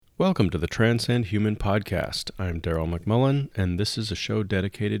Welcome to the Transcend Human podcast. I'm Daryl McMullen, and this is a show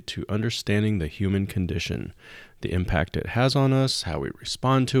dedicated to understanding the human condition, the impact it has on us, how we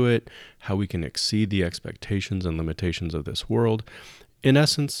respond to it, how we can exceed the expectations and limitations of this world. In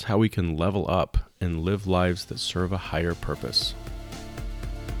essence, how we can level up and live lives that serve a higher purpose.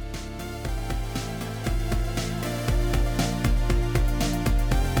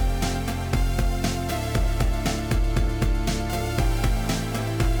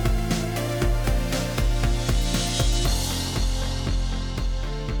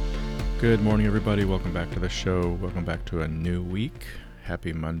 Good morning, everybody. Welcome back to the show. Welcome back to a new week.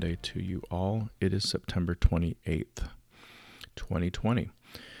 Happy Monday to you all. It is September 28th, 2020.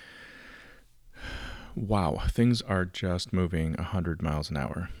 Wow, things are just moving 100 miles an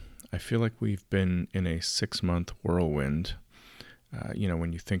hour. I feel like we've been in a 6-month whirlwind.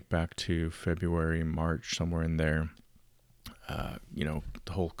 When you think back to February, March, somewhere in there, the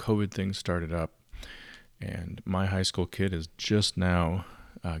whole COVID thing started up, and my high school kid is just now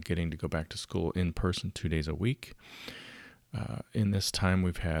getting to go back to school in person 2 days a week. In this time,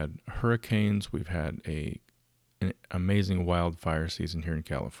 we've had hurricanes, we've had an amazing wildfire season here in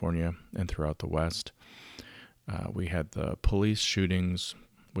California and throughout the West. We had the police shootings,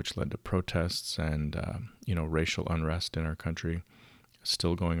 which led to protests and racial unrest in our country,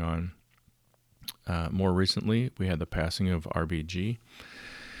 still going on. More recently, we had the passing of RBG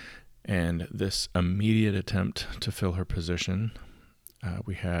and this immediate attempt to fill her position.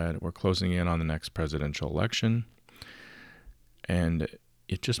 We're closing in on the next presidential election, and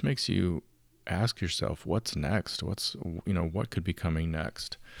it just makes you ask yourself, what's next? What could be coming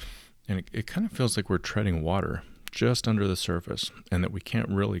next? And it kind of feels like we're treading water just under the surface, and that we can't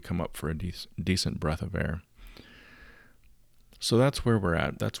really come up for a decent breath of air. So that's where we're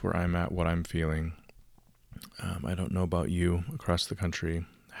at. That's where I'm at, what I'm feeling. I don't know about you across the country,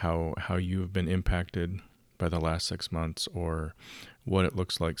 how you have been impacted by the last 6 months, or what it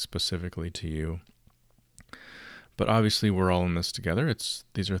looks like specifically to you. But obviously we're all in this together.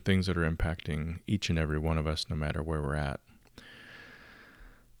 These are things that are impacting each and every one of us, no matter where we're at.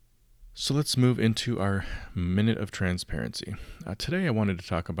 So let's move into our minute of transparency. Today I wanted to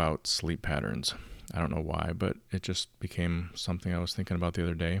talk about sleep patterns. I don't know why, but it just became something I was thinking about the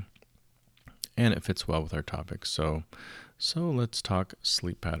other day, and it fits well with our topic. So let's talk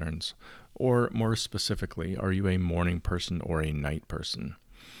sleep patterns. Or more specifically, are you a morning person or a night person?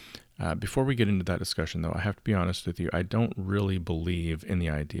 Before we get into that discussion, though, I have to be honest with you. I don't really believe in the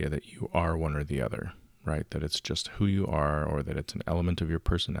idea that you are one or the other, right? That it's just who you are, or that it's an element of your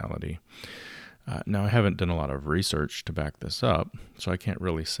personality. Now, I haven't done a lot of research to back this up, so I can't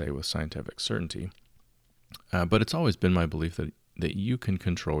really say with scientific certainty. But it's always been my belief that you can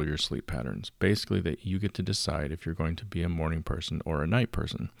control your sleep patterns. Basically, that you get to decide if you're going to be a morning person or a night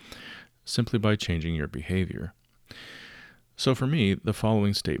person, simply by changing your behavior. So for me, the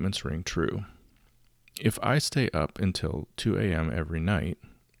following statements ring true. If I stay up until 2 a.m. every night,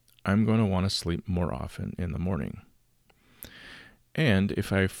 I'm going to want to sleep more often in the morning. And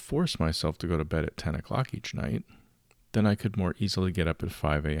if I force myself to go to bed at 10 o'clock each night, then I could more easily get up at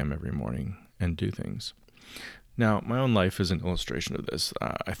 5 a.m. every morning and do things. Now, my own life is an illustration of this.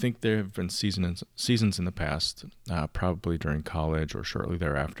 I think there have been seasons in the past, probably during college or shortly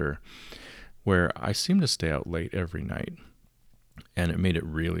thereafter, where I seemed to stay out late every night, and it made it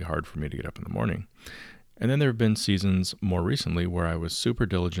really hard for me to get up in the morning. And then there have been seasons more recently where I was super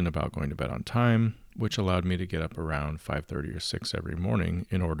diligent about going to bed on time, which allowed me to get up around 5:30 or 6 every morning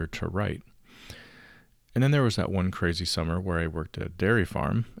in order to write. And then there was that one crazy summer where I worked at a dairy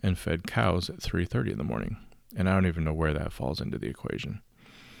farm and fed cows at 3:30 in the morning. And I don't even know where that falls into the equation.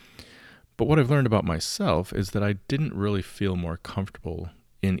 But what I've learned about myself is that I didn't really feel more comfortable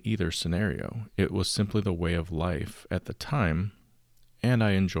in either scenario. It was simply the way of life at the time, and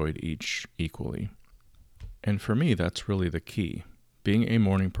I enjoyed each equally. And for me, that's really the key. Being a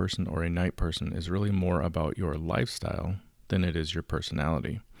morning person or a night person is really more about your lifestyle than it is your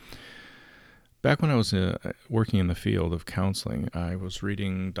personality. Back when I was working in the field of counseling, I was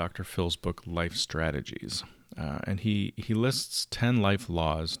reading Dr. Phil's book, Life Strategies. And he lists 10 life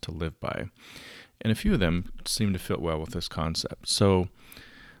laws to live by. And a few of them seem to fit well with this concept. So,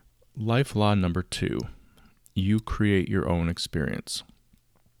 life law number 2, you create your own experience.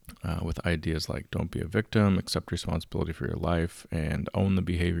 With ideas like don't be a victim, accept responsibility for your life, and own the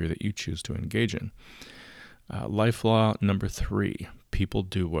behavior that you choose to engage in. Life law number 3, people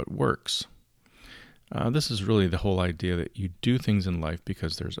do what works. This is really the whole idea that you do things in life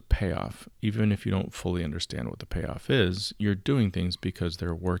because there's a payoff. Even if you don't fully understand what the payoff is, you're doing things because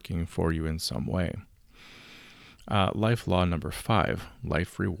they're working for you in some way. Life law number 5,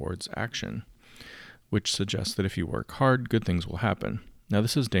 life rewards action, which suggests that if you work hard, good things will happen. Now,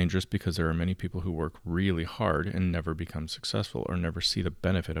 this is dangerous because there are many people who work really hard and never become successful or never see the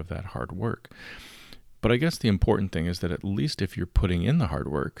benefit of that hard work. But I guess the important thing is that at least if you're putting in the hard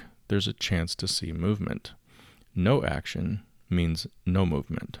work, there's a chance to see movement. No action means no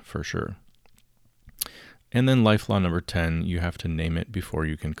movement, for sure. And then life law number 10, you have to name it before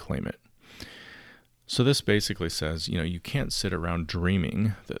you can claim it. So this basically says, you can't sit around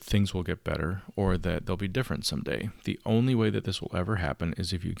dreaming that things will get better or that they'll be different someday. The only way that this will ever happen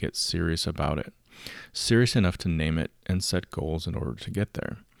is if you get serious about it. Serious enough to name it and set goals in order to get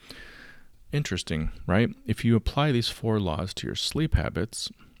there. Interesting, right? If you apply these 4 laws to your sleep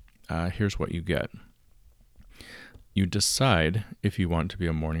habits, here's what you get. You decide if you want to be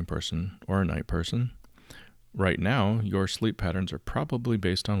a morning person or a night person. Right now, your sleep patterns are probably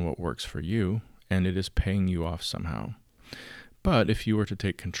based on what works for you, and it is paying you off somehow. But if you were to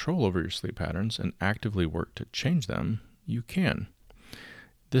take control over your sleep patterns and actively work to change them, you can.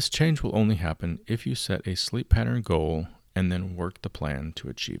 This change will only happen if you set a sleep pattern goal and then work the plan to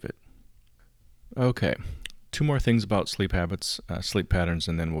achieve it. Okay, 2 more things about sleep habits, sleep patterns,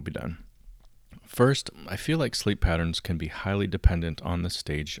 and then we'll be done. First, I feel like sleep patterns can be highly dependent on the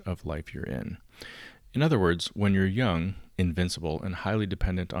stage of life you're in. In other words, when you're young, invincible, and highly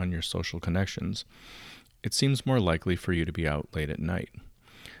dependent on your social connections, it seems more likely for you to be out late at night.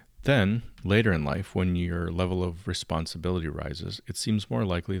 Then, later in life, when your level of responsibility rises, it seems more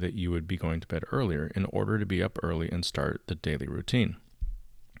likely that you would be going to bed earlier in order to be up early and start the daily routine.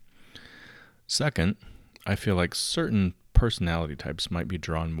 Second, I feel like certain personality types might be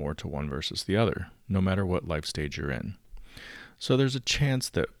drawn more to one versus the other, no matter what life stage you're in. So there's a chance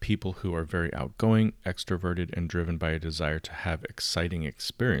that people who are very outgoing, extroverted, and driven by a desire to have exciting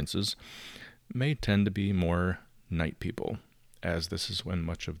experiences may tend to be more night people, as this is when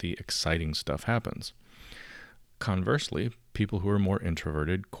much of the exciting stuff happens. Conversely, people who are more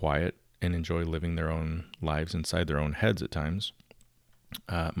introverted, quiet, and enjoy living their own lives inside their own heads at times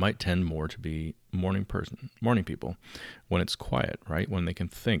might tend more to be morning people, when it's quiet, right? When they can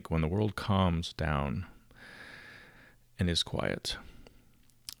think, when the world calms down and is quiet.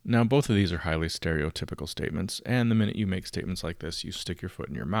 Now, both of these are highly stereotypical statements, and the minute you make statements like this, you stick your foot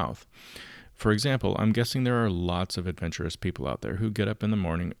in your mouth. For example, I'm guessing there are lots of adventurous people out there who get up in the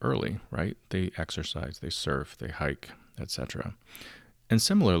morning early, right? They exercise, they surf, they hike, etc. And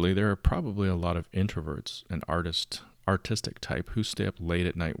similarly, there are probably a lot of introverts and artistic type who stay up late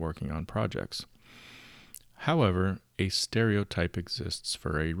at night working on projects. However, a stereotype exists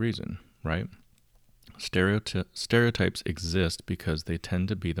for a reason, right? Stereotypes exist because they tend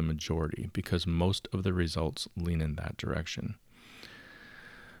to be the majority, because most of the results lean in that direction.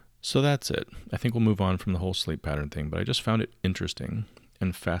 So that's it. I think we'll move on from the whole sleep pattern thing, but I just found it interesting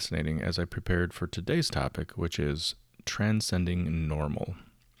and fascinating as I prepared for today's topic, which is transcending normal.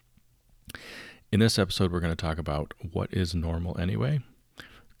 In this episode, we're going to talk about what is normal anyway,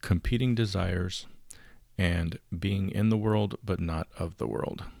 competing desires, and being in the world but not of the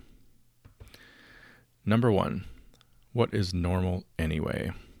world. Number 1, what is normal anyway?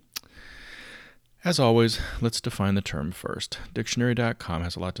 As always, let's define the term first. Dictionary.com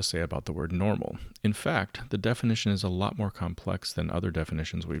has a lot to say about the word normal. In fact, the definition is a lot more complex than other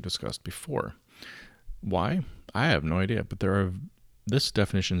definitions we've discussed before. Why? I have no idea, but this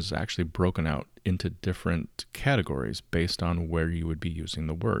definition is actually broken out into different categories based on where you would be using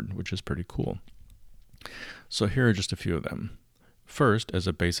the word, which is pretty cool. So here are just a few of them. First, as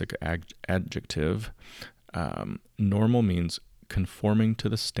a basic adjective, normal means conforming to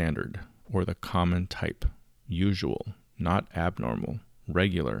the standard or the common type, usual, not abnormal,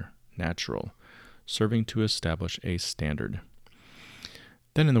 regular, natural, serving to establish a standard.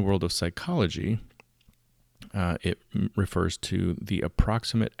 Then in the world of psychology, it refers to the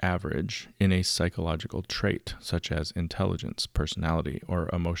approximate average in a psychological trait, such as intelligence, personality, or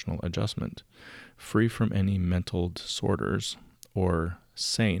emotional adjustment, free from any mental disorders, or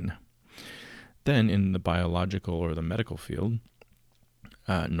sane. Then in the biological or the medical field,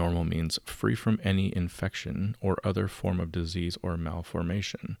 normal means free from any infection or other form of disease or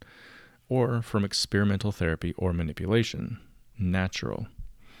malformation, or from experimental therapy or manipulation, natural.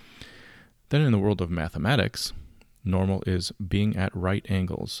 Then in the world of mathematics, normal is being at right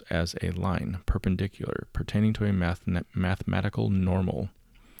angles as a line, perpendicular, pertaining to a mathematical normal.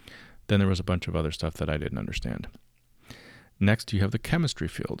 Then there was a bunch of other stuff that I didn't understand. Next, you have the chemistry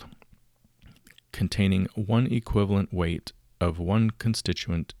field, containing one equivalent weight of one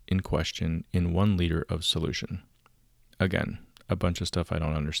constituent in question in 1 liter of solution. Again, a bunch of stuff I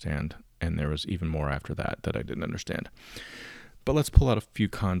don't understand, and there was even more after that I didn't understand. But let's pull out a few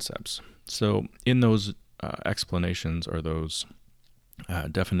concepts. So in those explanations or those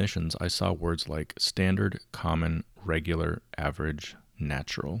definitions, I saw words like standard, common, regular, average,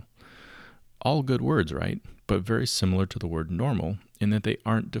 natural. All good words, right? But very similar to the word normal in that they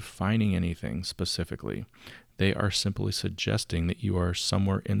aren't defining anything specifically. They are simply suggesting that you are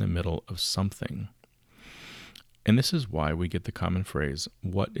somewhere in the middle of something. And this is why we get the common phrase,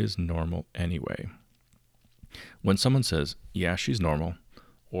 what is normal anyway? When someone says, yeah, she's normal,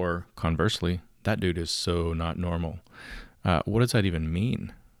 or conversely, that dude is so not normal, what does that even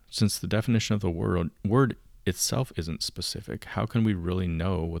mean? Since the definition of the word itself isn't specific, how can we really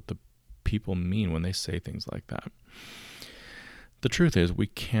know what the people mean when they say things like that? The truth is we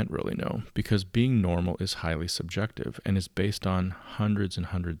can't really know because being normal is highly subjective and is based on hundreds and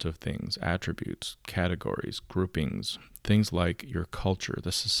hundreds of things, attributes, categories, groupings, things like your culture,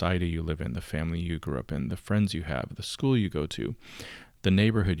 the society you live in, the family you grew up in, the friends you have, the school you go to, the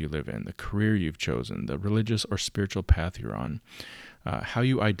neighborhood you live in, the career you've chosen, the religious or spiritual path you're on, how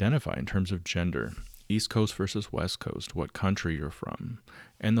you identify in terms of gender, East Coast versus West Coast, what country you're from,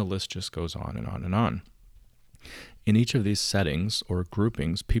 and the list just goes on and on and on. In each of these settings or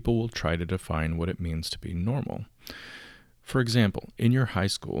groupings, people will try to define what it means to be normal. For example, in your high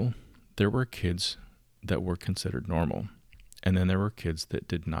school, there were kids that were considered normal, and then there were kids that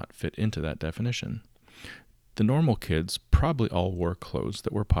did not fit into that definition. The normal kids probably all wore clothes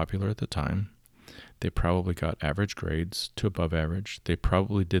that were popular at the time. They probably got average grades to above average. They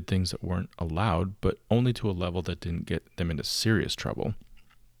probably did things that weren't allowed, but only to a level that didn't get them into serious trouble.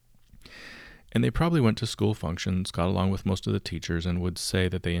 And they probably went to school functions, got along with most of the teachers, and would say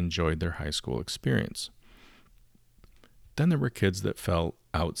that they enjoyed their high school experience. Then there were kids that fell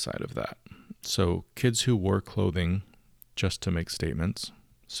outside of that. So kids who wore clothing just to make statements.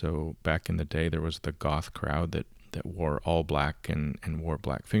 So back in the day, there was the goth crowd that wore all black and wore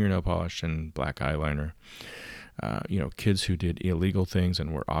black fingernail polish and black eyeliner. Kids who did illegal things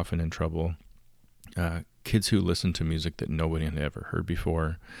and were often in trouble. Kids who listened to music that nobody had ever heard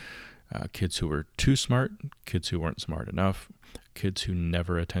before. Kids who were too smart, kids who weren't smart enough, kids who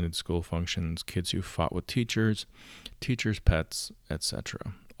never attended school functions, kids who fought with teachers' pets,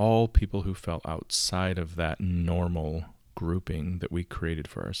 etc. All people who fell outside of that normal grouping that we created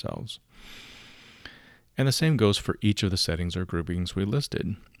for ourselves. And the same goes for each of the settings or groupings we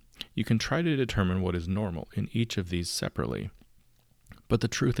listed. You can try to determine what is normal in each of these separately. But the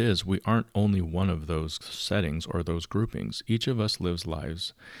truth is, we aren't only one of those settings or those groupings. Each of us lives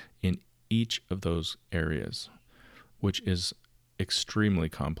lives in each of those areas, which is extremely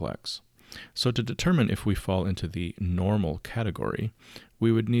complex. So to determine if we fall into the normal category,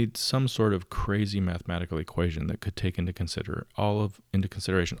 we would need some sort of crazy mathematical equation that could take into consideration all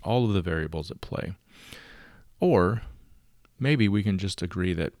of the variables at play. Or maybe we can just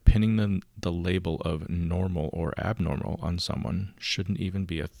agree that pinning the label of normal or abnormal on someone shouldn't even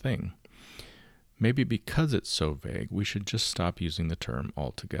be a thing. Maybe because it's so vague, we should just stop using the term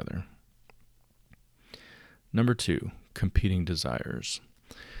altogether. Number 2, competing desires.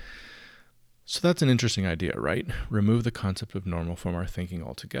 So that's an interesting idea, right? Remove the concept of normal from our thinking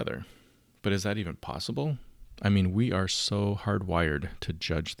altogether. But is that even possible? I mean, we are so hardwired to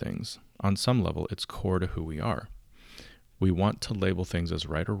judge things. On some level, it's core to who we are. We want to label things as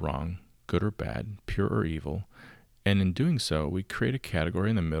right or wrong, good or bad, pure or evil, and in doing so, we create a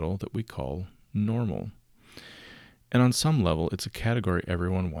category in the middle that we call normal. And on some level, it's a category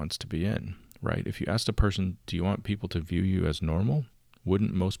everyone wants to be in, right? If you asked a person, do you want people to view you as normal?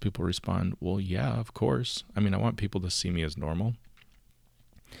 Wouldn't most people respond, well, yeah, of course. I mean, I want people to see me as normal.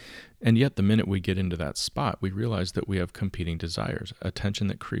 And yet, the minute we get into that spot, we realize that we have competing desires, a tension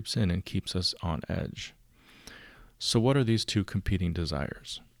that creeps in and keeps us on edge. So what are these two competing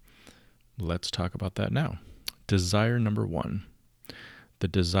desires? Let's talk about that now. Desire number 1, the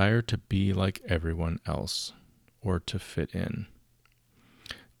desire to be like everyone else or to fit in.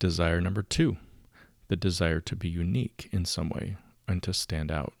 Desire number 2, the desire to be unique in some way and to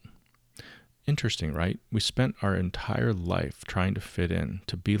stand out. Interesting, right? We spent our entire life trying to fit in,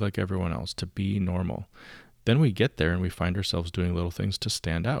 to be like everyone else, to be normal. Then we get there and we find ourselves doing little things to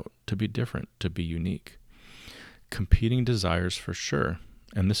stand out, to be different, to be unique. Competing desires for sure,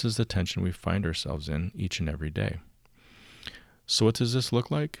 and this is the tension we find ourselves in each and every day. So what does this look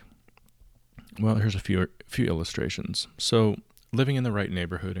like? Well, here's a few illustrations. So living in the right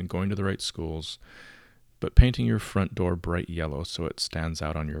neighborhood and going to the right schools, but painting your front door bright yellow so it stands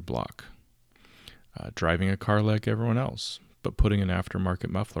out on your block. Driving a car like everyone else, but putting an aftermarket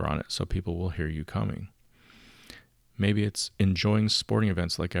muffler on it so people will hear you coming. Maybe it's enjoying sporting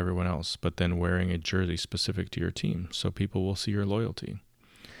events like everyone else, but then wearing a jersey specific to your team so people will see your loyalty.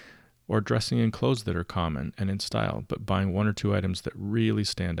 Or dressing in clothes that are common and in style, but buying one or two items that really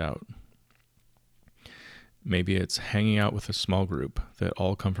stand out. Maybe it's hanging out with a small group that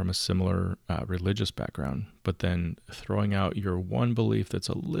all come from a similar religious background, but then throwing out your one belief that's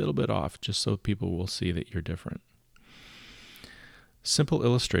a little bit off just so people will see that you're different. Simple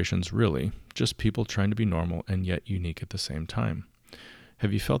illustrations, really, just people trying to be normal and yet unique at the same time.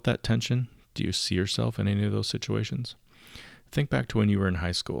 Have you felt that tension? Do you see yourself in any of those situations? Think back to when you were in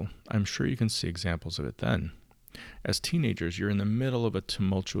high school. I'm sure you can see examples of it then. As teenagers, you're in the middle of a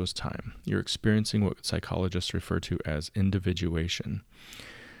tumultuous time. You're experiencing what psychologists refer to as individuation.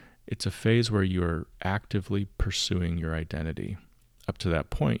 It's a phase where you're actively pursuing your identity. Up to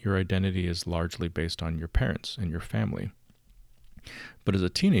that point, your identity is largely based on your parents and your family. But as a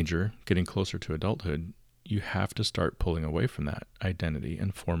teenager, getting closer to adulthood, you have to start pulling away from that identity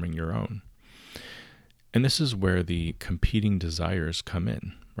and forming your own. And this is where the competing desires come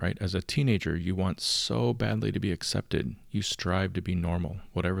in, right? As a teenager, you want so badly to be accepted. You strive to be normal,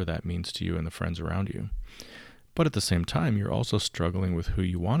 whatever that means to you and the friends around you. But at the same time, you're also struggling with who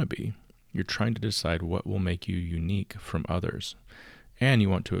you want to be. You're trying to decide what will make you unique from others. And you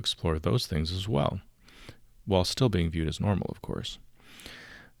want to explore those things as well, while still being viewed as normal, of course.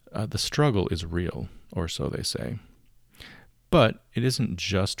 The struggle is real, or so they say. But it isn't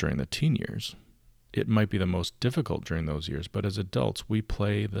just during the teen years. It might be the most difficult during those years, but as adults, we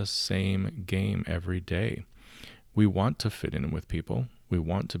play the same game every day. We want to fit in with people. We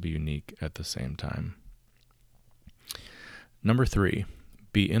want to be unique at the same time. Number 3,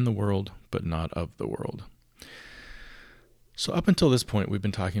 be in the world, but not of the world. So up until this point, we've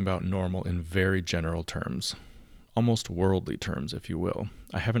been talking about normal in very general terms, almost worldly terms, if you will.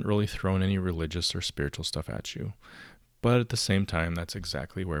 I haven't really thrown any religious or spiritual stuff at you, but at the same time, that's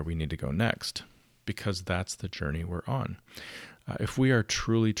exactly where we need to go next, because that's the journey we're on. If we are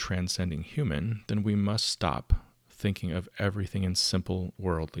truly transcending human, then we must stop thinking of everything in simple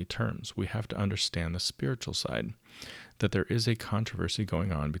worldly terms. We have to understand the spiritual side, that there is a controversy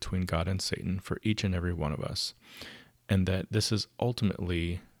going on between God and Satan for each and every one of us, and that this is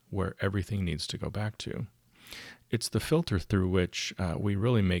ultimately where everything needs to go back to. It's the filter through which we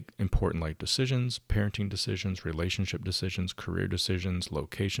really make important life decisions, parenting decisions, relationship decisions, career decisions,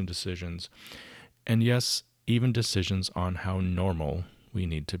 location decisions, and yes, even decisions on how normal we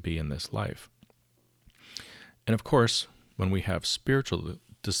need to be in this life. And of course, when we have spiritual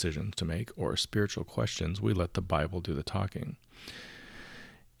decisions to make or spiritual questions, we let the Bible do the talking.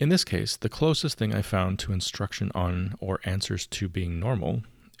 In this case, the closest thing I found to instruction on or answers to being normal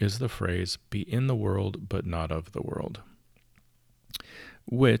is the phrase, be in the world, but not of the world,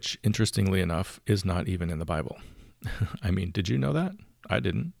 which, interestingly enough, is not even in the Bible. I mean, did you know that? I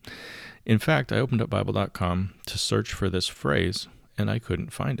didn't. In fact, I opened up Bible.com to search for this phrase, and I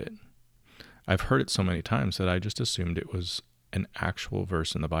couldn't find it. I've heard it so many times that I just assumed it was an actual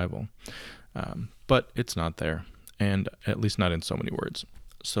verse in the Bible. But it's not there, and at least not in so many words.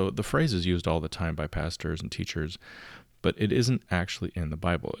 So the phrase is used all the time by pastors and teachers, but it isn't actually in the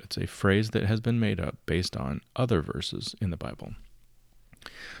Bible. It's a phrase that has been made up based on other verses in the Bible.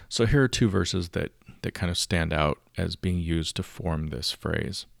 So here are two verses that kind of stand out as being used to form this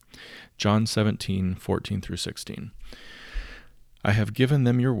phrase. John 17:14-16. I have given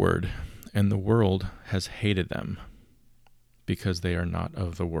them your word, and the world has hated them, because they are not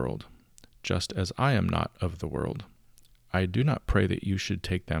of the world, just as I am not of the world. I do not pray that you should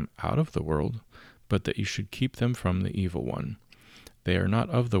take them out of the world, but that you should keep them from the evil one. They are not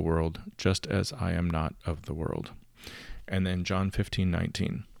of the world, just as I am not of the world. And then John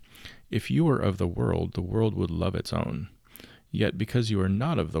 15:19. If you were of the world would love its own. Yet because you are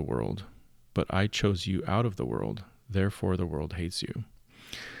not of the world, but I chose you out of the world, therefore the world hates you.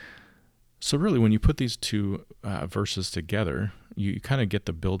 So really, when you put these two verses together, you kind of get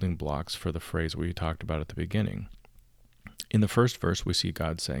the building blocks for the phrase we talked about at the beginning. In the first verse, we see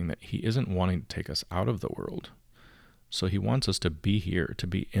God saying that he isn't wanting to take us out of the world. So he wants us to be here, to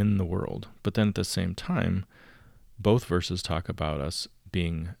be in the world. But then at the same time, both verses talk about us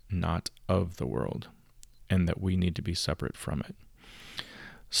being not of the world, and that we need to be separate from it.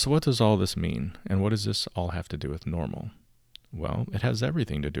 So what does all this mean? And what does this all have to do with normal? Well, it has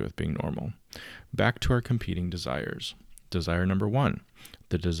everything to do with being normal. Back to our competing desires. Desire number 1,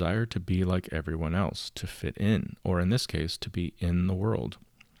 the desire to be like everyone else, to fit in, or in this case, to be in the world.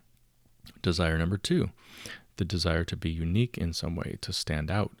 Desire number 2, the desire to be unique in some way, to stand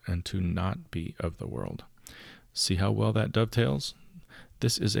out and to not be of the world. See how well that dovetails?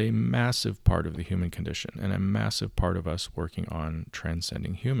 This is a massive part of the human condition and a massive part of us working on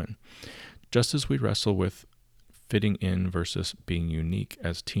transcending human. Just as we wrestle with fitting in versus being unique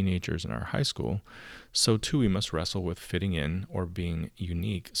as teenagers in our high school, so too we must wrestle with fitting in or being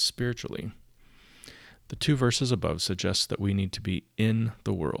unique spiritually. The two verses above suggest that we need to be in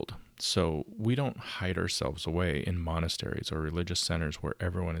the world, so we don't hide ourselves away in monasteries or religious centers where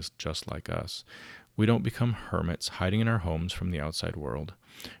everyone is just like us. We don't become hermits hiding in our homes from the outside world.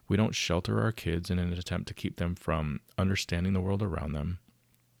 We don't shelter our kids in an attempt to keep them from understanding the world around them.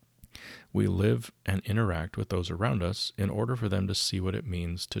 We live and interact with those around us in order for them to see what it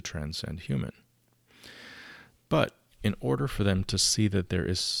means to transcend human. But in order for them to see that there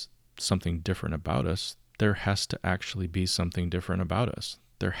is something different about us, there has to actually be something different about us.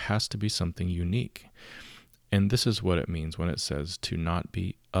 There has to be something unique. And this is what it means when it says to not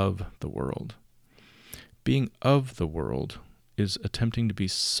be of the world. Being of the world is attempting to be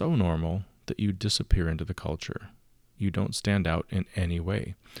so normal that you disappear into the culture. You don't stand out in any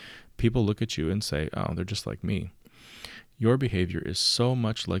way. People look at you and say, oh, they're just like me. Your behavior is so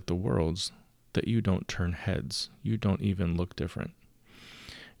much like the world's that you don't turn heads. You don't even look different.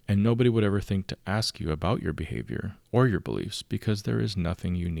 And nobody would ever think to ask you about your behavior or your beliefs because there is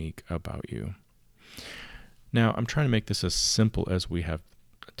nothing unique about you. Now, I'm trying to make this as simple as we have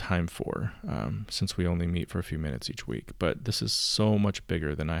time for, since we only meet for a few minutes each week, but this is so much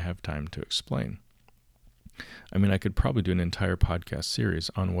bigger than I have time to explain. I mean, I could probably do an entire podcast series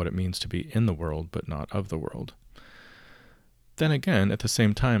on what it means to be in the world, but not of the world. Then again, at the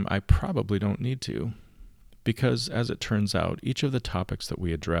same time, I probably don't need to, because as it turns out, each of the topics that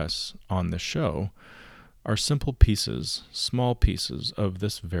we address on this show are simple pieces, small pieces of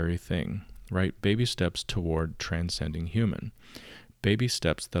this very thing, right? Baby steps toward transcending human. Baby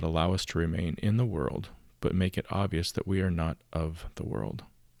steps that allow us to remain in the world, but make it obvious that we are not of the world.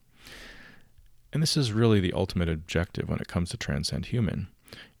 And this is really the ultimate objective when it comes to transcend human.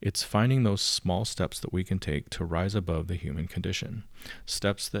 It's finding those small steps that we can take to rise above the human condition,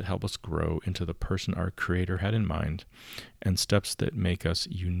 steps that help us grow into the person our Creator had in mind, and steps that make us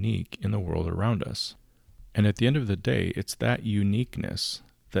unique in the world around us. And at the end of the day, it's that uniqueness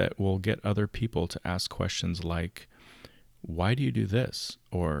that will get other people to ask questions like, why do you do this?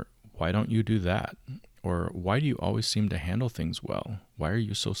 Or why don't you do that? Or why do you always seem to handle things well? Why are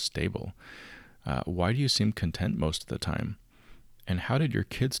you so stable? Why do you seem content most of the time? And how did your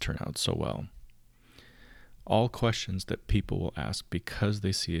kids turn out so well? All questions that people will ask because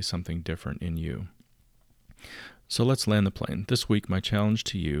they see something different in you. So let's land the plane. This week, my challenge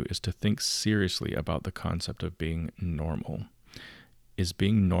to you is to think seriously about the concept of being normal. Is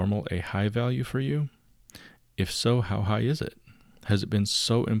being normal a high value for you? If so, how high is it? Has it been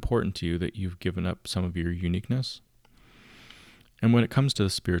so important to you that you've given up some of your uniqueness? And when it comes to the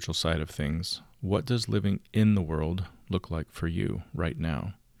spiritual side of things, what does living in the world look like for you right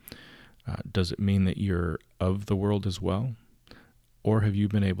now? Does it mean that you're of the world as well? Or have you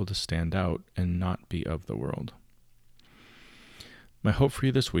been able to stand out and not be of the world? My hope for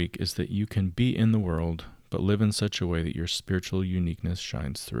you this week is that you can be in the world, but live in such a way that your spiritual uniqueness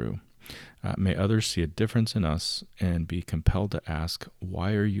shines through. May others see a difference in us and be compelled to ask,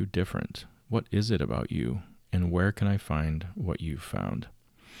 why are you different? What is it about you? And where can I find what you've found?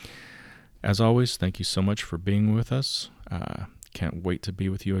 As always, thank you so much for being with us. Can't wait to be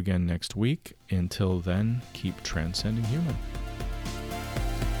with you again next week. Until then, keep transcending human.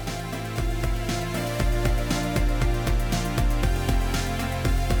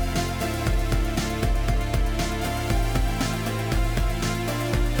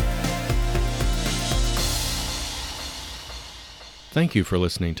 Thank you for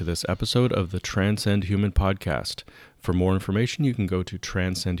listening to this episode of the Transcend Human podcast. For more information, you can go to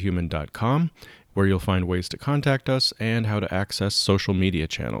transcendhuman.com, where you'll find ways to contact us and how to access social media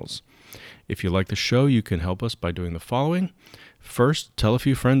channels. If you like the show, you can help us by doing the following. First, tell a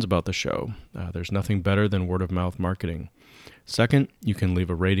few friends about the show. There's nothing better than word-of-mouth marketing. Second, you can leave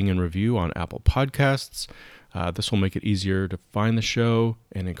a rating and review on Apple Podcasts. This will make it easier to find the show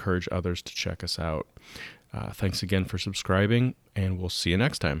and encourage others to check us out. Thanks again for subscribing, and we'll see you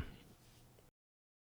next time.